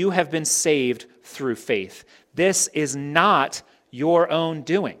you have been saved through faith. This is not your own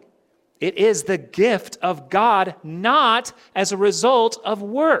doing. It is the gift of God, not as a result of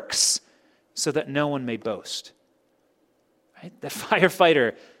works, so that no one may boast. Right? That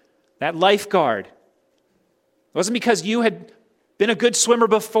firefighter, that lifeguard, it wasn't because you had been a good swimmer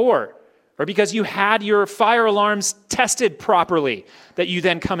before, or because you had your fire alarms tested properly, that you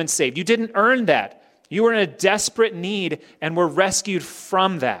then come and saved. You didn't earn that. You were in a desperate need and were rescued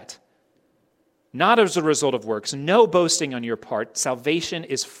from that. Not as a result of works. No boasting on your part. Salvation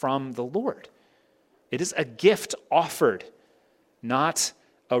is from the Lord. It is a gift offered, not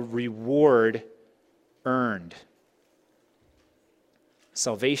a reward earned.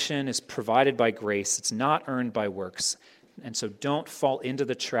 Salvation is provided by grace. It's not earned by works. And so don't fall into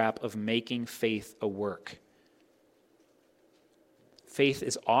the trap of making faith a work. Faith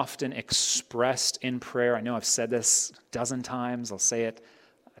is often expressed in prayer. I know I've said this a dozen times. I'll say it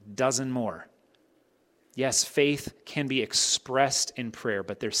a dozen more. Yes, faith can be expressed in prayer,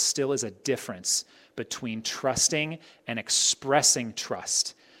 but there still is a difference between trusting and expressing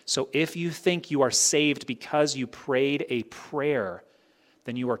trust. So if you think you are saved because you prayed a prayer,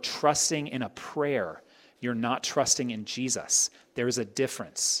 then you are trusting in a prayer. You're not trusting in Jesus. There is a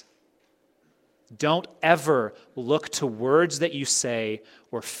difference. Don't ever look to words that you say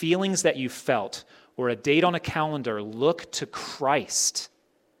or feelings that you felt or a date on a calendar. Look to Christ.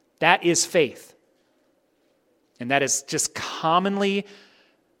 That is faith. And that is just commonly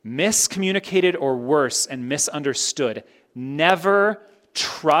miscommunicated or worse and misunderstood. Never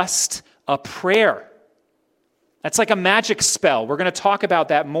trust a prayer. That's like a magic spell. We're going to talk about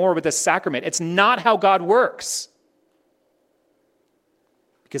that more with the sacrament. It's not how God works.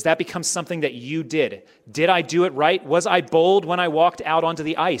 Because that becomes something that you did. Did I do it right? Was I bold when I walked out onto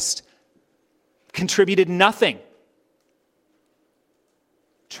the ice? Contributed nothing.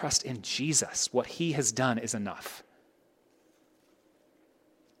 Trust in Jesus. What he has done is enough.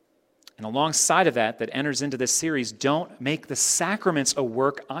 And alongside of that enters into this series, don't make the sacraments a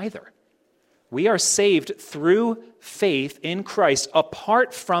work either. We are saved through faith in Christ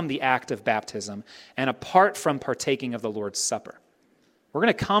apart from the act of baptism and apart from partaking of the Lord's Supper. We're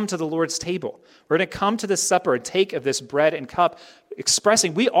going to come to the Lord's table. We're going to come to the supper and take of this bread and cup,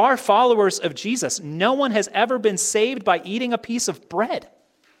 expressing we are followers of Jesus. No one has ever been saved by eating a piece of bread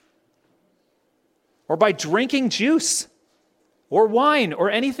or by drinking juice or wine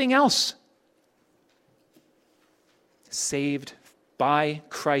or anything else. Saved by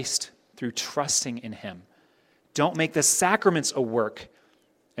Christ through trusting in him. Don't make the sacraments a work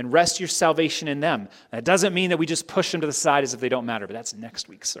and rest your salvation in them. That doesn't mean that we just push them to the side as if they don't matter, but that's next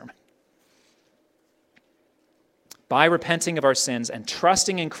week's sermon. By repenting of our sins and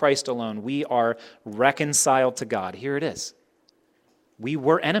trusting in Christ alone, we are reconciled to God. Here it is. We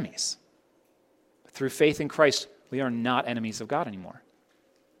were enemies. But through faith in Christ, we are not enemies of God anymore.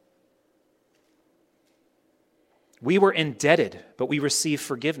 We were indebted, but we receive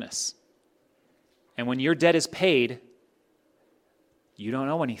forgiveness. And when your debt is paid, you don't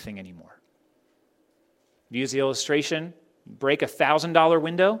owe anything anymore. Use the illustration, break a $1,000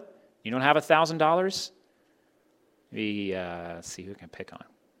 window, you don't have $1,000. Let's see who I can pick on.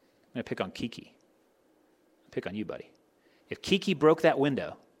 I'm going to pick on Kiki. Pick on you, buddy. If Kiki broke that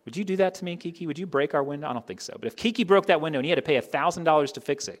window, would you do that to me, Kiki? Would you break our window? I don't think so. But if Kiki broke that window and he had to pay $1,000 to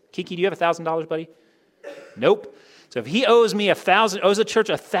fix it, Kiki, do you have $1,000, buddy? Nope. So if he owes the church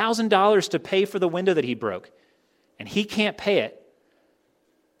 $1,000 to pay for the window that he broke, and he can't pay it,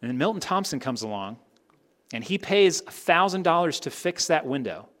 and then Milton Thompson comes along, and he pays $1,000 to fix that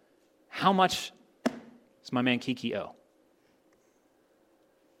window, how much does my man Kiki owe?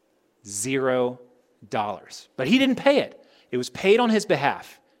 $0. But he didn't pay it. It was paid on his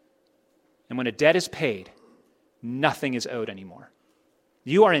behalf. And when a debt is paid, nothing is owed anymore.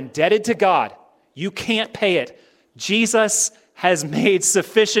 You are indebted to God. You can't pay it. Jesus has made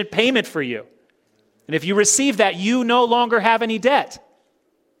sufficient payment for you. And if you receive that, you no longer have any debt.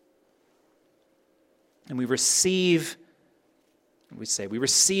 And we receive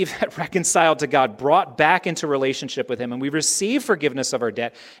that reconciled to God, brought back into relationship with him, and we receive forgiveness of our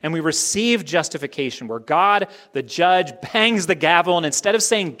debt, and we receive justification, where God, the judge, bangs the gavel, and instead of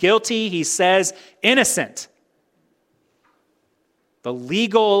saying guilty, he says innocent. The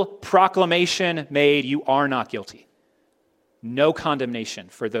legal proclamation made, you are not guilty. No condemnation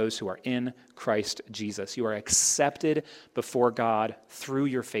for those who are in Christ Jesus. You are accepted before God through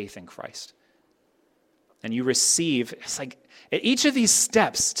your faith in Christ. And you receive, it's like, at each of these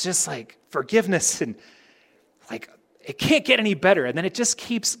steps, just like forgiveness, and like it can't get any better. And then it just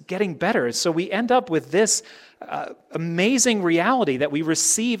keeps getting better. So we end up with this amazing reality that we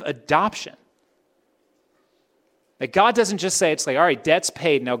receive adoption. That God doesn't just say, it's like, all right, debt's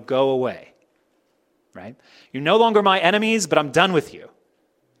paid, now go away. Right? You're no longer my enemies, but I'm done with you.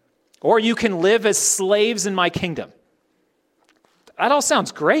 Or you can live as slaves in my kingdom. That all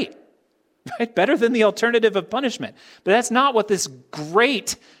sounds great. Right? Better than the alternative of punishment. But that's not what this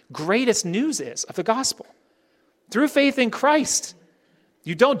greatest news is of the gospel. Through faith in Christ,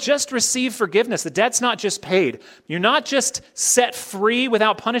 you don't just receive forgiveness. The debt's not just paid. You're not just set free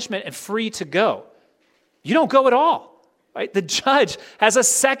without punishment and free to go. You don't go at all. Right? The judge has a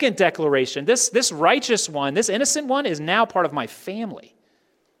second declaration. This righteous one, this innocent one, is now part of my family.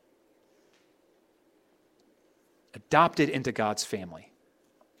 Adopted into God's family.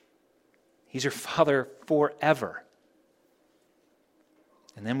 He's your Father forever.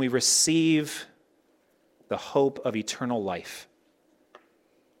 And then we receive the hope of eternal life.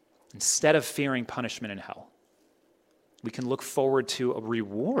 Instead of fearing punishment in hell, we can look forward to a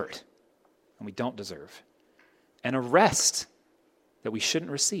reward that we don't deserve, and a rest that we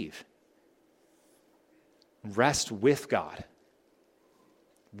shouldn't receive. Rest with God,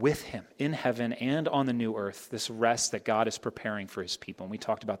 with him in heaven and on the new earth, this rest that God is preparing for his people. And we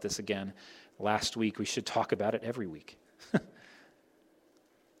talked about this again last week. We should talk about it every week.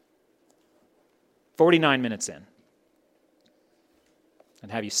 49 minutes in.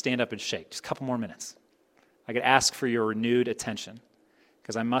 And have you stand up and shake. Just a couple more minutes. I could ask for your renewed attention,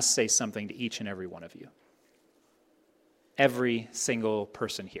 because I must say something to each and every one of you. Every single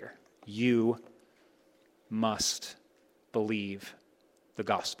person here. You must believe the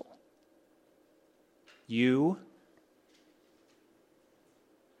gospel. You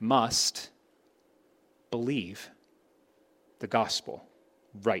must believe the gospel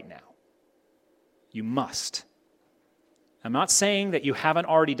right now. You must. I'm not saying that you haven't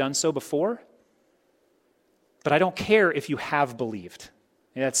already done so before, but I don't care if you have believed.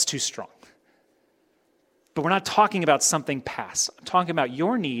 That's too strong. But we're not talking about something past. I'm talking about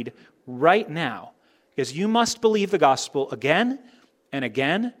your need right now, because you must believe the gospel again and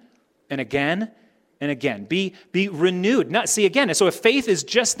again and again and again. Be renewed. See, again, so if faith is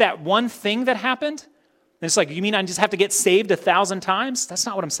just that one thing that happened, then it's like, you mean I just have to get saved 1,000 times? That's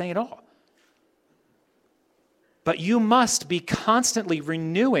not what I'm saying at all. But you must be constantly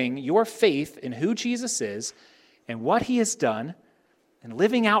renewing your faith in who Jesus is and what he has done, and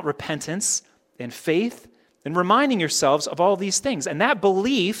living out repentance and faith and reminding yourselves of all these things. And that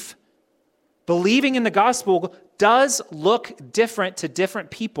belief, believing in the gospel, does look different to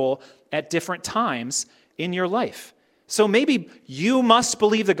different people at different times in your life. So maybe you must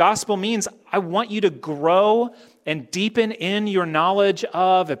believe the gospel means I want you to grow and deepen in your knowledge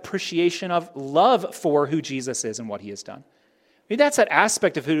of, appreciation of, love for who Jesus is and what he has done. Maybe that's that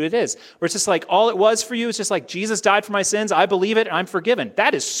aspect of who it is, where it's just like all it was for you is just like Jesus died for my sins, I believe it, and I'm forgiven.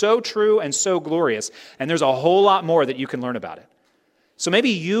 That is so true and so glorious, and there's a whole lot more that you can learn about it. So maybe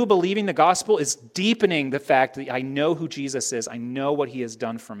you believing the gospel is deepening the fact that I know who Jesus is, I know what he has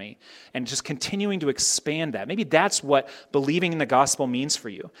done for me, and just continuing to expand that. Maybe that's what believing in the gospel means for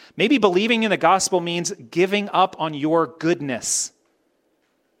you. Maybe believing in the gospel means giving up on your goodness.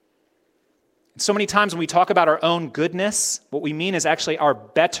 So many times when we talk about our own goodness, what we mean is actually our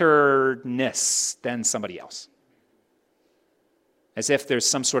betterness than somebody else. As if there's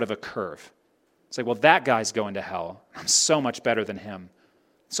some sort of a curve. It's like, well, that guy's going to hell. I'm so much better than him,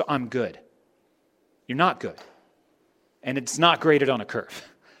 so I'm good. You're not good. And it's not graded on a curve.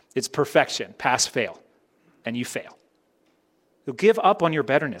 It's perfection, pass, fail, and you fail. You'll give up on your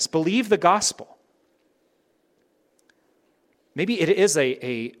betterness. Believe the gospel. Maybe it is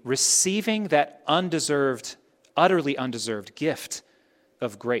a receiving that undeserved, utterly undeserved gift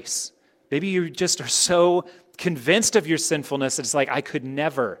of grace. Maybe you just are so convinced of your sinfulness that it's like, I could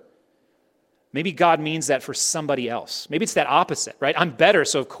never. Maybe God means that for somebody else. Maybe it's that opposite, right? I'm better,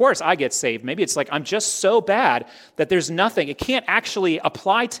 so of course I get saved. Maybe it's like, I'm just so bad that there's nothing. It can't actually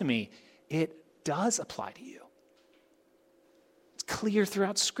apply to me. It does apply to you. It's clear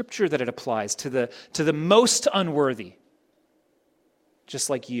throughout Scripture that it applies to the most unworthy, just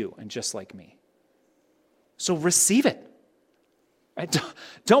like you and just like me. So receive it. Right?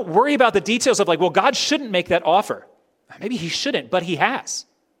 Don't worry about the details of like, well, God shouldn't make that offer. Maybe he shouldn't, but he has.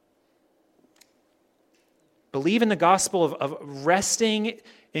 Believe in the gospel of resting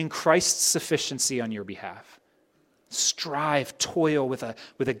in Christ's sufficiency on your behalf. Strive, toil with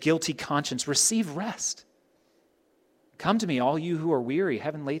a guilty conscience. Receive rest. Come to me, all you who are weary,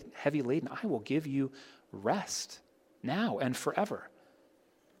 heavy laden. I will give you rest now and forever.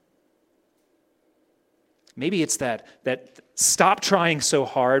 Maybe it's that stop trying so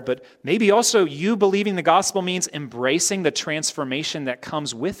hard, but maybe also you believing the gospel means embracing the transformation that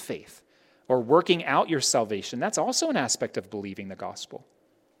comes with faith. Or working out your salvation. That's also an aspect of believing the gospel.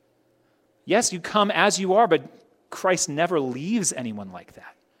 Yes, you come as you are, but Christ never leaves anyone like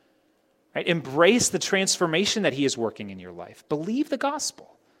that. Right? Embrace the transformation that he is working in your life. Believe the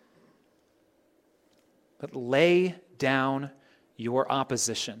gospel. But lay down your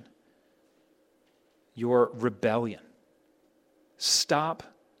opposition, your rebellion. Stop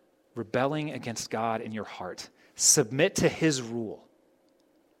rebelling against God in your heart. Submit to his rule.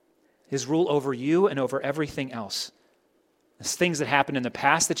 His rule over you and over everything else. There's things that happened in the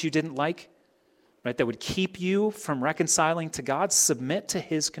past that you didn't like, right, that would keep you from reconciling to God. Submit to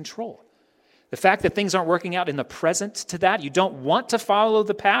his control. The fact that things aren't working out in the present to that, you don't want to follow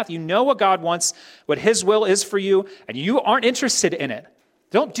the path. You know what God wants, what his will is for you, and you aren't interested in it.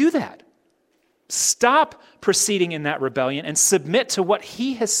 Don't do that. Stop proceeding in that rebellion and submit to what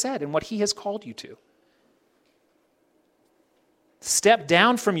he has said and what he has called you to. Step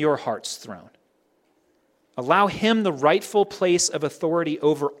down from your heart's throne. Allow him the rightful place of authority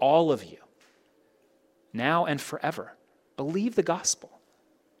over all of you, now and forever. Believe the gospel.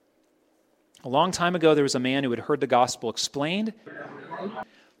 A long time ago, there was a man who had heard the gospel explained,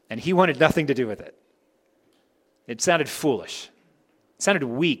 and he wanted nothing to do with it. It sounded foolish. It sounded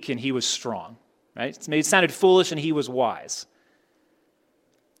weak, and he was strong. Right? It sounded foolish, and he was wise.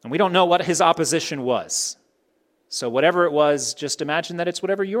 And we don't know what his opposition was. So whatever it was, just imagine that it's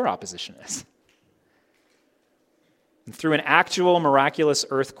whatever your opposition is. And through an actual miraculous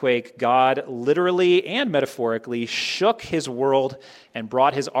earthquake, God literally and metaphorically shook his world and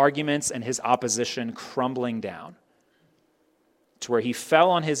brought his arguments and his opposition crumbling down to where he fell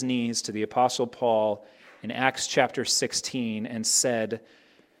on his knees to the Apostle Paul in Acts chapter 16 and said,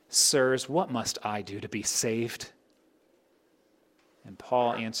 "Sirs, what must I do to be saved?" And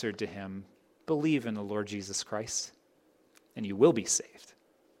Paul answered to him, "Believe in the Lord Jesus Christ, and you will be saved.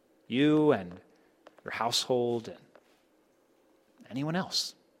 You and your household and anyone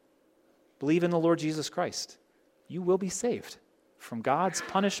else. Believe in the Lord Jesus Christ. You will be saved from God's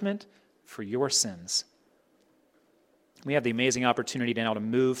punishment for your sins." We have the amazing opportunity now to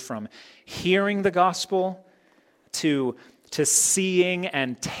move from hearing the gospel to seeing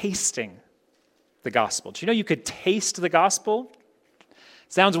and tasting the gospel. Do you know you could taste the gospel?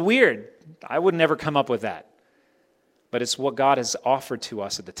 Sounds weird. I would never come up with that. But it's what God has offered to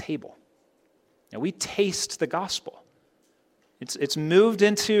us at the table. And we taste the gospel. It's moved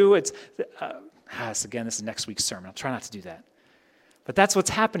into, again, this is next week's sermon. I'll try not to do that. But that's what's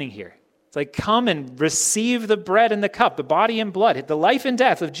happening here. It's like, come and receive the bread and the cup, the body and blood, the life and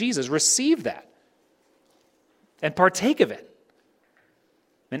death of Jesus. Receive that and partake of it.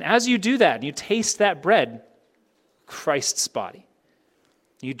 And as you do that, and you taste that bread, Christ's body.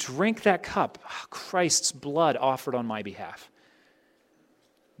 You drink that cup, Christ's blood offered on my behalf.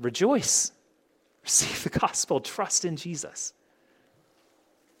 Rejoice. Receive the gospel. Trust in Jesus.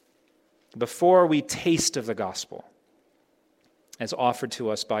 Before we taste of the gospel as offered to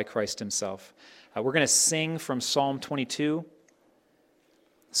us by Christ himself, we're going to sing from Psalm 22.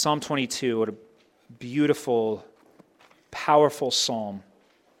 Psalm 22, what a beautiful, powerful psalm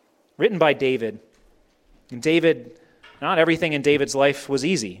written by David. And David, not everything in David's life was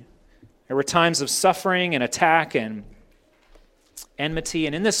easy. There were times of suffering and attack and enmity.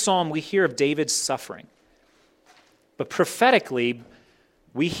 And in this psalm, we hear of David's suffering. But prophetically,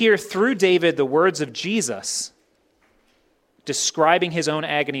 we hear through David the words of Jesus describing his own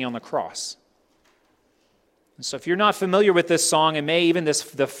agony on the cross. And so if you're not familiar with this song, and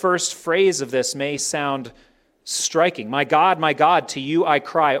the first phrase of this may sound striking. My God, to you I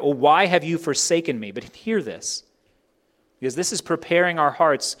cry. Oh, why have you forsaken me? But hear this, because this is preparing our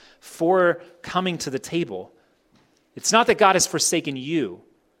hearts for coming to the table. It's not that God has forsaken you.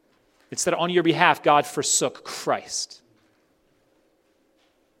 It's that on your behalf, God forsook Christ,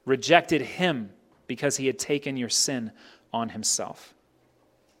 rejected him because he had taken your sin on himself.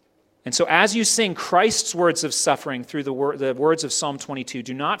 And so as you sing Christ's words of suffering through the words of Psalm 22,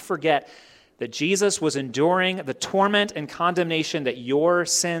 do not forget that Jesus was enduring the torment and condemnation that your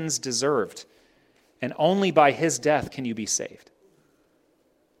sins deserved. And only by his death can you be saved.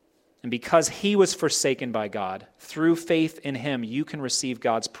 And because he was forsaken by God, through faith in him, you can receive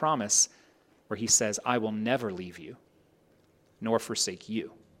God's promise where he says, I will never leave you, nor forsake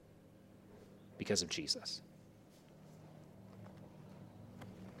you, because of Jesus.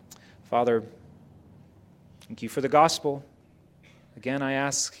 Father, thank you for the gospel. Again, I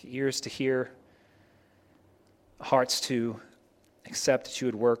ask ears to hear, hearts to accept that you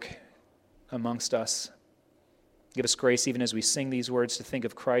would work amongst us. Give us grace even as we sing these words to think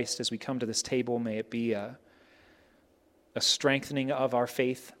of Christ as we come to this table. May it be a strengthening of our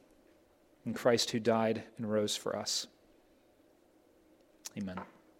faith in Christ who died and rose for us. Amen.